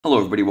Hello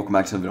everybody, welcome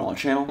back to another video on the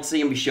channel. Today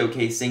I'm going to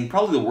be showcasing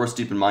probably the worst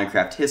dupe in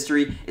Minecraft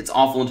history. It's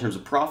awful in terms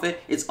of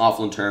profit, it's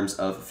awful in terms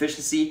of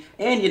efficiency,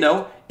 and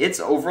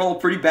it's overall a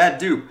pretty bad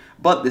dupe.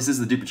 But this is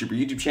the Dupe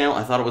YouTube channel.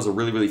 I thought it was a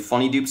really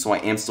funny dupe, so I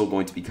am still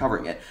going to be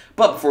covering it.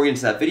 But before we get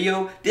into that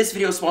video, this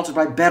video is sponsored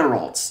by Better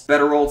Alts.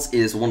 Better Alts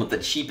is one of the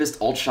cheapest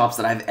alt shops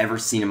that I've ever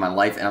seen in my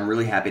life, and I'm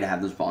really happy to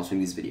have them sponsoring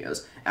these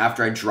videos.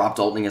 After I dropped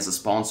alting as a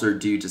sponsor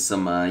due to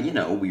some,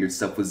 weird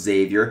stuff with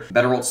Xavier,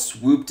 Better Alts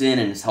swooped in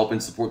and is helping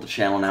support the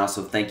channel now,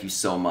 so thank you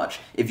so much.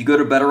 If you go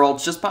to Better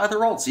Alts, just buy their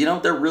alts.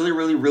 They're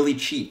really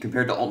cheap.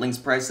 Compared to Altling's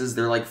prices,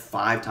 they're like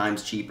 5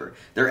 times cheaper.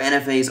 Their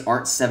NFAs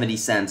aren't 70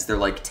 cents, they're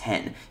like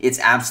 10. It's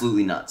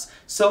absolutely nuts.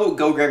 So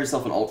go grab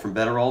yourself an alt from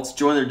Better Alts,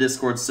 join their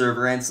Discord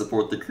server, and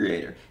support the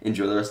creator.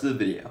 Enjoy the rest of the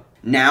video.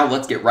 Now,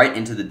 let's get right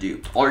into the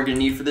dupe. All you're going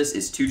to need for this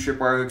is 2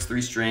 tripwire hooks,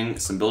 3 string,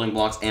 some building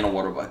blocks, and a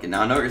water bucket.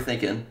 Now, I know what you're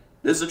thinking.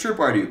 This is a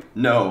tripwire dupe.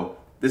 No.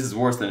 This is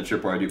worse than a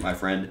tripwire dupe, my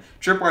friend.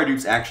 Tripwire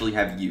dupes actually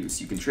have use.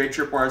 You can trade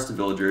tripwires to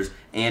villagers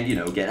and,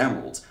 get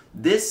emeralds.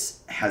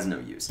 This has no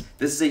use.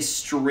 This is a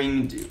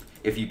string dupe.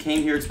 If you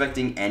came here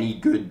expecting any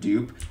good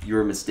dupe, you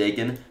were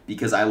mistaken,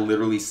 because I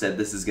literally said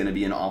this is going to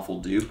be an awful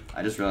dupe.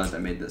 I just realized I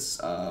made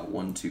this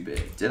one too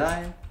big. Did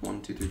I?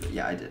 1, 2, 3, 4.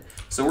 Yeah, I did.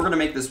 So we're going to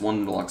make this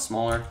one block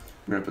smaller.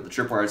 We're going to put the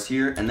tripwires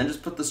here, and then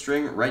just put the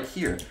string right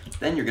here.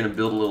 Then you're going to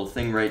build a little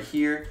thing right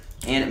here,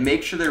 and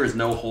make sure there is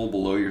no hole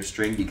below your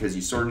string, because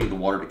you sort of need the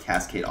water to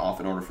cascade off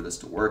in order for this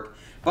to work.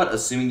 But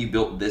assuming you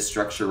built this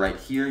structure right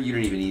here, you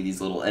don't even need these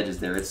little edges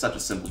there. It's such a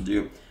simple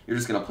dupe. You're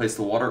just going to place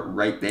the water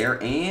right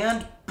there,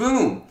 and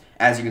boom!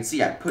 As you can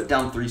see, I put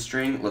down 3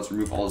 string. Let's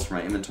remove all this from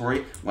my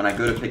inventory. When I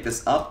go to pick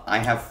this up, I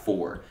have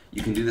 4.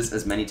 You can do this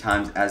as many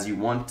times as you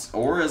want,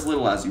 or as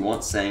little as you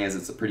want, saying as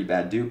it's a pretty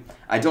bad dupe.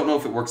 I don't know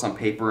if it works on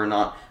paper or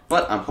not,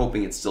 but I'm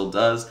hoping it still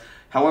does.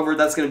 However,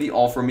 that's going to be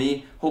all for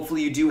me.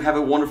 Hopefully you do have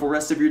a wonderful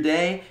rest of your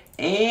day,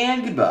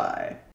 and goodbye.